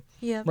Hinduism,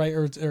 right?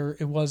 Or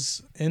it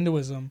was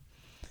Hinduism.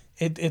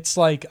 It's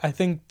like, I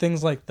think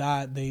things like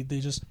that, they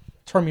just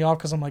turn me off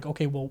because I'm like,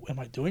 okay, well, am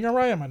I doing it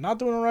right? Am I not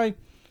doing it right?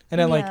 And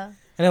then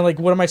like,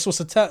 what am I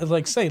supposed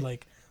to say?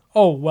 Like,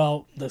 oh,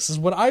 well, this is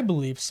what I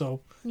believe,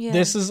 so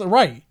this is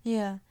right.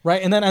 Yeah.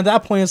 Right? And then at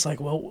that point, it's like,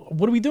 well,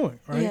 what are we doing?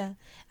 Right? Yeah.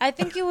 I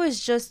think it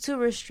was just too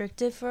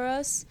restrictive for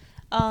us,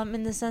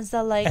 in the sense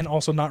that like... And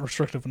also not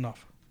restrictive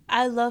enough.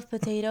 I love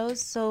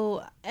potatoes,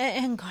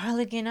 and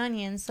garlic and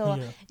onions, so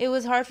it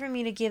was hard for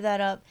me to give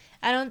that up.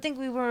 I don't think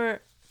we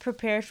were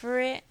prepared for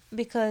it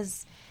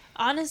because,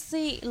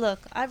 honestly, look,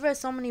 I've read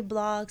so many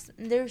blogs.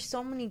 There's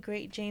so many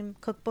great Jain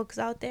cookbooks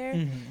out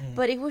there,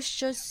 but it was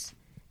just...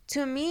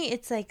 To me,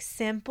 it's like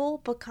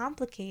simple but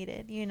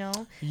complicated,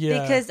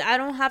 because I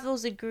don't have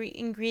those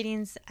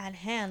ingredients at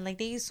hand. Like,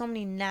 they use so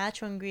many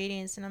natural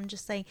ingredients, and I'm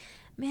just like,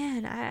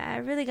 man, I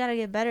really gotta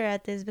get better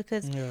at this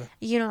because,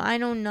 I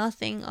know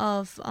nothing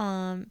of,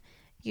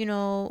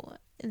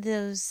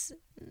 those,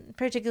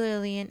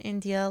 particularly in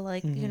India,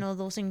 like,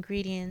 those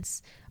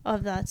ingredients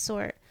of that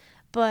sort.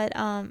 But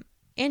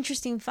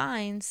interesting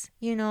finds,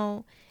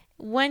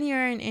 when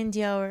you're in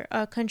India or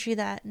a country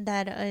that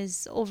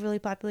is overly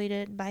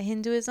populated by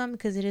Hinduism,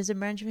 because it is a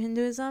branch of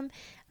Hinduism,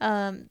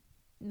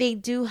 they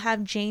do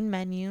have Jain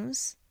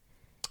menus.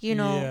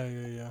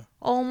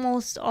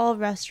 Almost all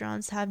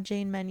restaurants have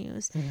Jain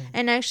menus.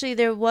 And actually,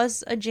 there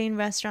was a Jain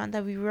restaurant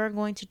that we were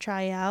going to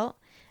try out.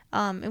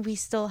 And we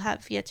still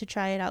have yet to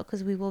try it out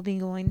because we will be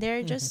going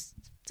there. Just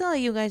to let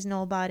you guys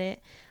know about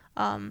it.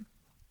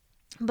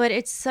 But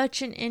it's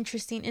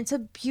it's a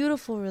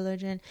beautiful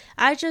religion.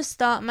 I just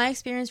thought, my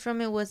experience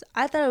from it was,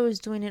 I thought I was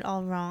doing it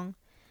all wrong.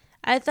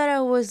 I thought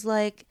I was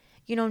like,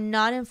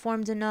 not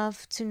informed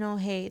enough to know,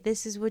 hey,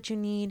 this is what you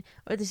need,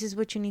 or this is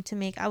what you need to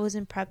make. I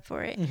wasn't prepped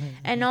for it.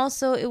 And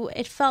also,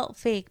 it felt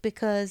fake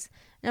because,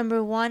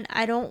 number one,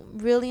 I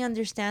don't really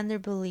understand their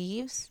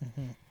beliefs.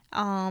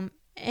 And,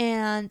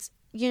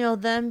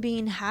 them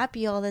being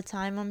happy all the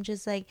time, I'm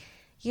just like,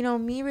 you know,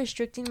 me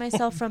restricting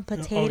myself from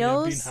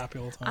potatoes, being happy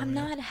all the time, I'm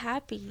not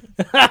happy.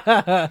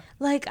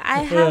 Like,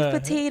 I have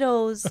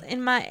potatoes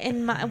in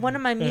one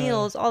of my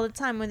meals all the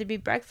time, whether it be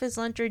breakfast,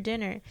 lunch, or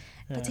dinner.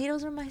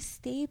 Potatoes are my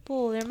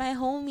staple. They're my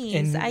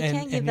homies. I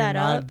can't give that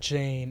up. You're not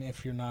Jane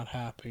if you're not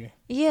happy.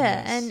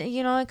 Yeah, and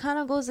you know, it kind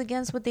of goes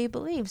against what they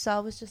believe. So I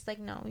was just like,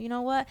 no, you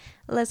know what?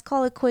 Let's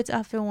call it quits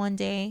after one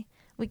day.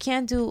 We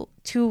can't do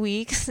 2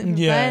 weeks. We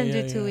can't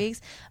do 2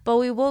 weeks, but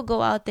we will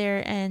go out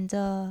there and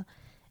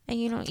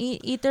you know,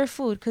 eat their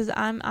food, because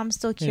I'm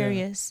still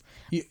curious.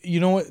 You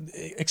know what?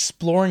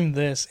 Exploring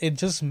this, it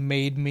just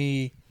made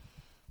me.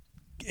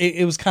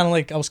 It was kind of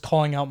like I was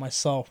calling out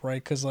myself,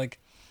 right? Because, like,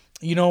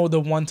 you know, the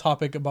one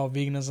topic about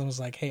veganism is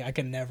like, hey, I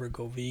can never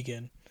go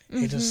vegan.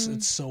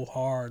 It's so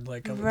hard.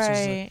 Like, it's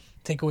just to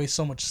take away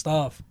so much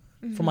stuff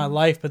from my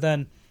life. But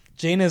then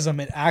Jainism,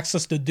 it asks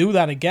us to do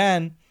that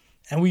again.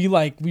 And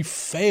we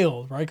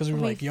failed, right? Because we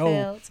were like,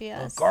 yo,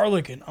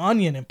 garlic and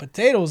onion and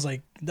potatoes,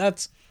 like,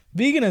 that's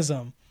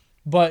veganism.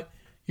 But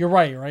you're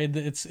right?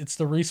 It's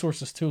the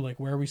resources too. Like,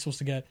 where are we supposed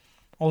to get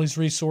all these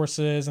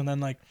resources? And then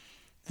like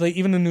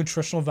even the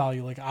nutritional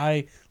value. Like,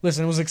 it was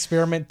an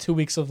experiment, 2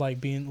 weeks of like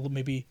being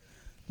maybe,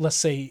 let's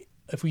say,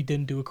 if we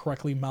didn't do it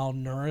correctly,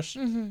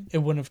 malnourished, it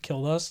wouldn't have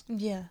killed us.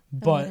 Yeah.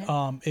 But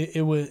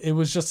it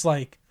was just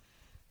like,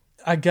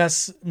 I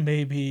guess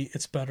maybe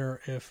it's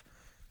better if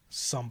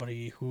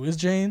somebody who is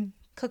Jane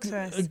cooks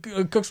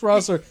for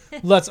us, or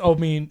I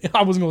mean,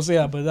 I wasn't gonna say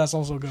that, but that's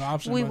also a good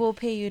option. We will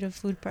pay you to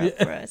food prep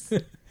for us.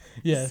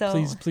 Yeah,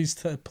 so.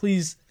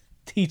 please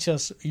teach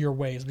us your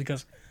ways,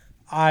 because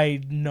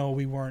I know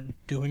we weren't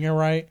doing it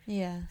right.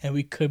 Yeah, and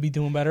we could be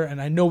doing better,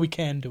 and I know we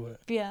can do it.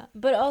 Yeah,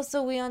 but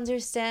also we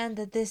understand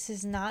that this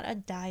is not a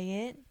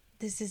diet.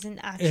 This is an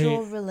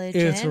actual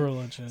religion. It's a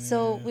religion.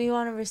 So we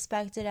want to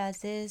respect it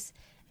as is.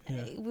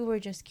 Yeah. We were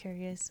just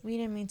curious. We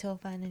didn't mean to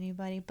offend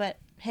anybody, but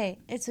hey,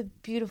 it's a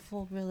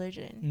beautiful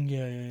religion.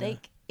 Yeah.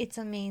 Like, it's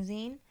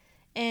amazing.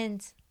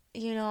 And,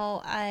 you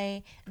know,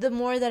 the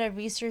more that I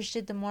researched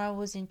it, the more I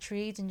was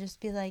intrigued, and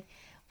just be like,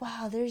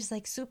 wow, there's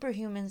like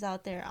superhumans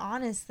out there,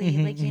 honestly.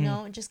 You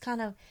know, just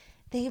kind of,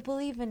 they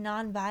believe in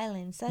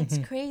nonviolence. That's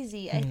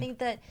crazy. I think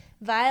that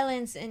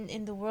violence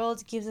in the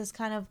world gives us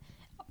kind of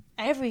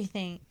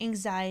everything: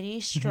 anxiety,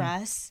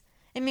 stress.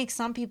 It makes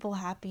some people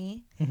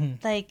happy.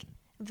 Like,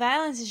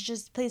 violence is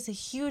just plays a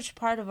huge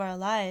part of our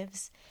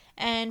lives,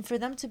 and for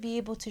them to be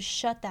able to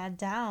shut that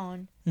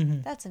down,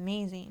 that's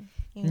amazing.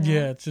 You know?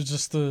 Yeah, to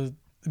just to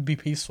be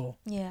peaceful.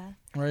 Yeah.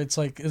 Right. It's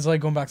like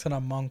going back to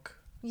that monk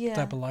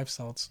type of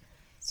lifestyle.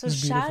 So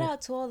shout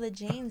out to all the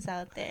Janes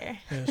out there.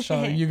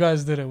 Yeah, you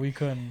guys did it. We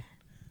couldn't.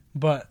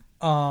 But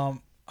I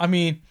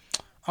mean,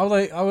 I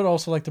would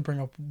also like to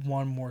bring up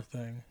one more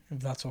thing,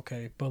 if that's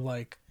okay. But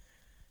like,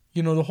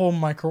 you know, the whole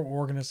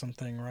microorganism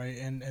thing, right?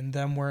 And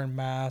them wearing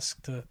masks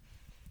to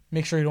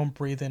make sure you don't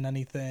breathe in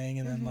anything,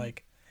 and then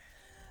like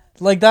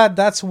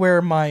that's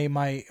where my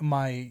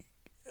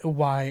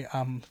why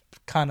I'm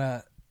kind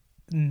of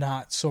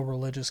not so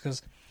religious,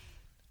 because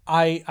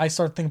I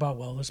start thinking about,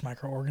 well, there's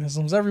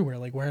microorganisms everywhere,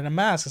 like wearing a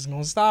mask isn't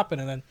going to stop it.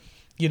 And then,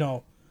 you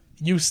know,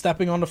 you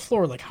stepping on the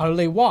floor, like, how do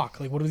they walk?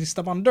 Like, what if they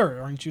step on dirt?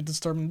 Aren't you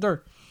disturbing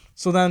dirt?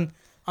 So then,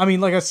 I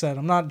mean, like I said,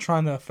 I'm not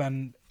trying to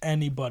offend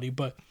anybody,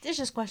 but there's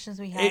just questions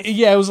we have.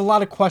 It was a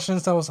lot of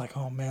questions that was like,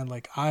 oh man,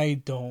 like,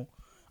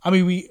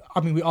 we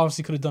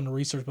obviously could have done the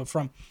research, but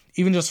from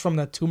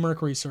that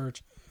turmeric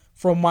research,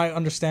 from my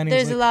understanding,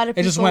 there's like, a lot of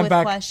people with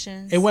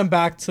questions. It went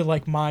back to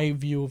like my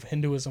view of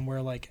Hinduism,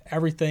 where like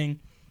everything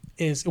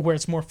is where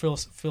it's more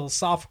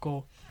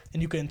philosophical,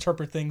 and you can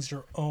interpret things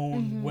your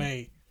own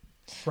way,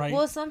 right?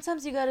 Well,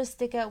 sometimes you got to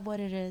stick at what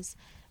it is.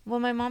 What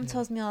my mom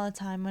tells me all the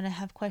time when I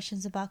have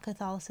questions about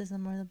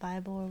Catholicism or the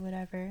Bible or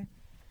whatever,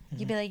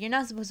 you'd be like, you're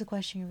not supposed to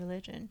question your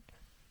religion.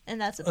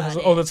 And that's about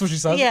it. Oh, that's what she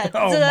said? Yeah,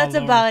 so that's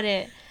about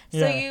it.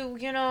 So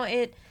you know,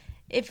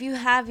 if you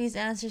have these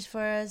answers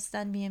for us,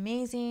 that'd be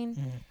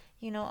amazing.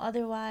 You know,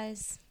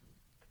 otherwise,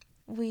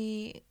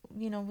 we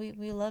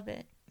love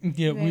it.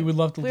 Yeah, right? We would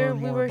love to learn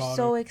more about it. We were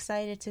so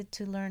excited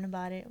to learn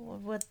about it,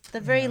 with the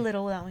very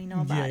little that we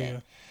know about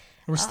it.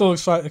 We're still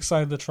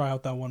excited to try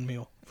out that one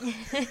meal.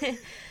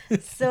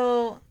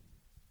 So,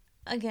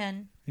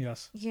 again,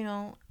 yes, you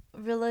know,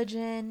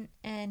 religion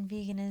and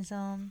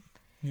veganism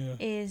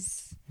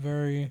is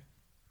very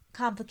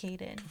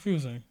complicated,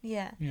 confusing.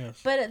 Yeah. Yes.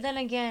 But then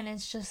again,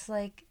 it's just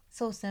like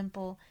so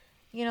simple.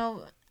 You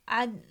know,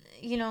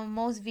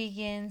 most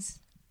vegans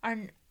are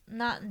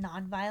not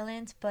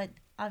non-violent, but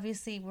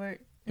obviously we're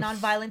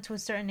non-violent to a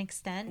certain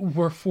extent.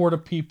 We're for the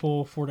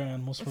people, for the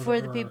animals, for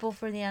the people,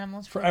 for the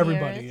animals, for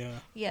everybody. Yeah.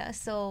 Yeah.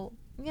 So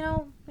you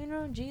know,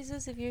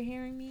 Jesus, if you're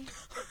hearing me,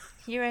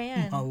 here I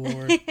am. My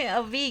Lord.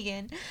 A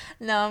vegan.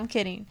 No, I'm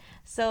kidding.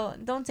 So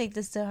don't take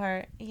this to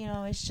heart. You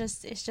know, it's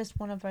just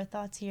one of our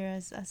thoughts here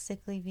as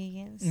sickly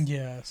vegans.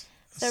 Yes.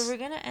 So we're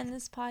gonna end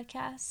this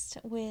podcast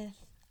with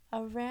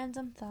a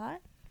random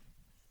thought.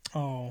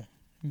 Oh,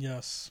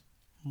 yes.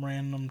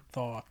 Random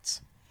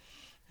thoughts.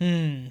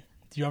 Do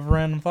you have a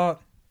random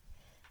thought?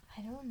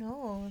 I don't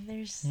know.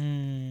 There's...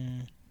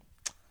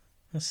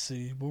 Let's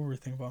see. What were we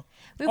thinking about?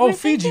 We were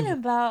Fiji. thinking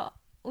about...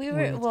 We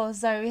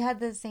had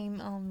the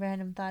same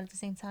random thought at the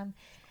same time.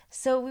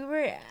 So we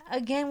were,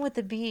 again, with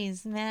the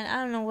bees, man.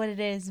 I don't know what it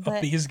is,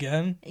 but... Bees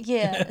again?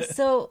 Yeah.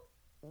 So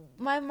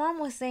my mom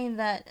was saying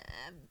that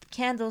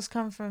candles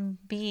come from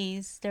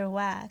bees. They're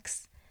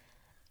wax.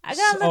 I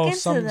gotta look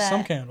into that.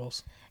 Some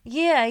candles.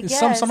 Yeah, I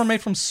guess. Some are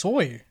made from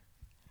soy.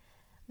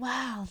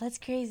 Wow, that's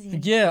crazy.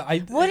 Yeah,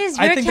 what is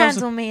your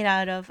candle made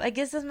out of? I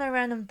guess that's my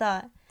random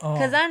thought.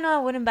 Because I know I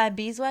wouldn't buy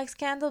beeswax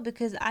candle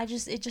because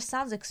it just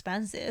sounds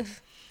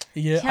expensive.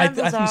 Yeah,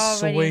 Candles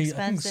I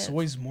think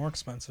soy's more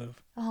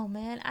expensive. Oh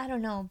man, I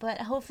don't know,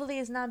 but hopefully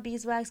it's not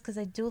beeswax because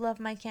I do love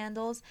my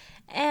candles,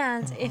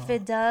 and if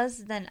it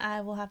does, then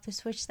I will have to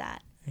switch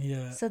that.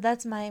 Yeah. So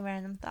that's my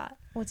random thought.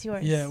 What's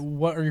yours? Yeah,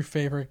 what are your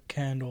favorite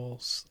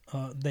candles?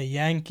 The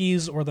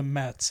Yankees or the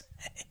Mets?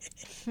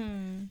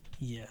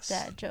 Yes.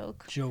 That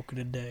joke. Joke of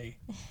the day.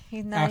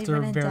 He's not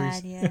even a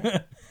dad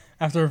yet.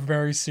 After a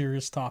very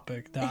serious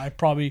topic that I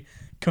probably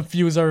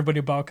confused everybody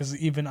about because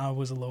even I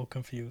was a little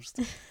confused.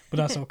 But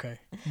that's okay.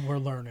 We're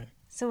learning.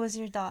 So what's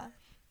your thought?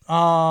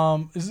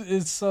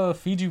 It's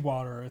Fiji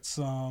water. It's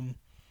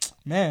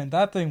man,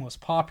 that thing was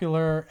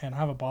popular, and I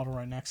have a bottle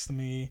right next to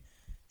me,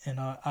 and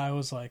I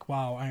was like,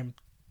 wow, I am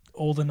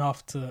old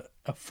enough to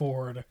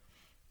afford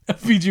a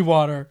Fiji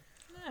water.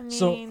 I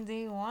mean, do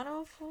you want to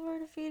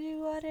afford a Fiji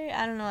water?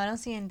 I don't know. I don't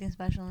see anything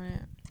special in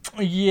it.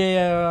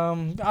 Yeah,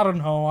 I don't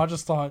know. I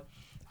just thought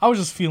I was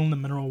just feeling the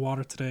mineral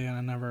water today, and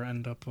I never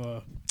end up.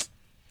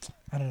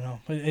 I don't know.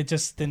 It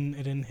just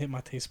didn't hit my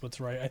taste buds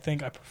right. I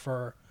think I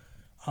prefer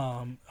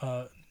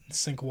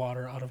sink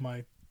water out of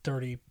my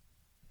dirty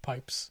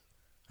pipes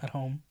at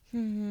home.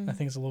 Mm-hmm. I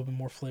think it's a little bit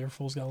more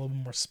flavorful. It's got a little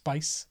bit more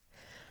spice.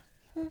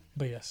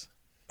 But yes,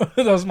 that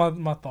was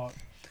my thought.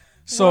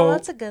 So well,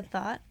 that's a good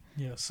thought.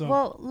 Yeah. So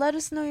well, let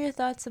us know your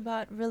thoughts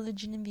about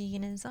religion and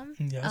veganism.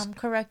 Yes.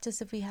 Correct us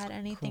if we had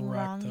anything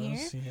wrong here.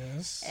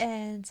 Yes.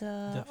 And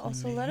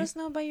also let us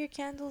know about your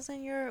candles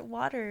and your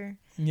water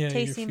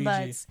tasting your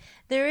buds.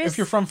 If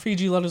you're from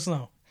Fiji, let us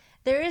know.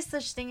 There is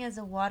such thing as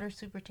a water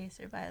super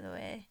taster, by the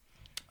way.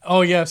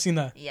 Oh yeah, I've seen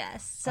that.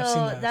 Yes. So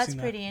that's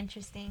pretty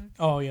interesting.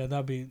 Oh yeah,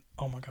 that'd be.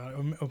 Oh my god!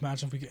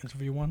 Imagine if we could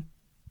interview one.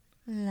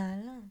 La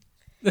la.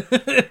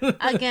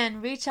 Again,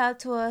 reach out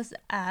to us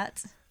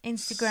at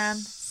Instagram,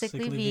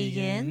 Sickly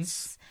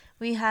Vegans.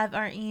 We have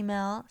our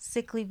email,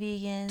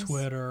 sicklyvegans.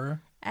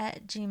 Twitter.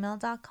 At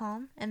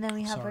gmail.com. And then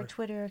we have our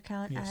Twitter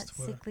account at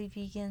Twitter. Sickly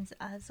Vegans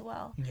as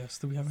well. Yes.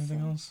 Do we have anything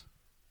else?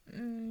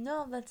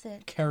 No, that's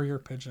it. Carrier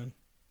pigeon.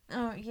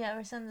 Oh, yeah.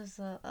 Or send us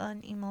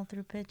an email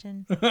through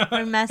pigeon.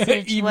 Or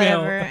message,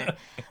 whatever.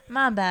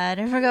 My bad.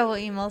 I forgot what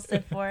email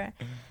stood for.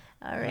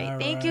 All right.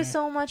 Thank you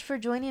so much for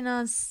joining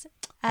us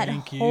at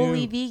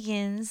Holy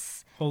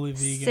Vegans. Holy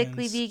Vegans.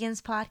 Sickly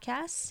Vegans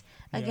podcast.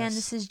 Again,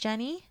 this is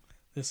Jenny.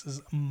 This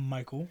is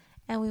Michael.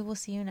 And we will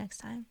see you next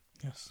time.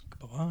 Yes.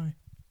 Bye-bye.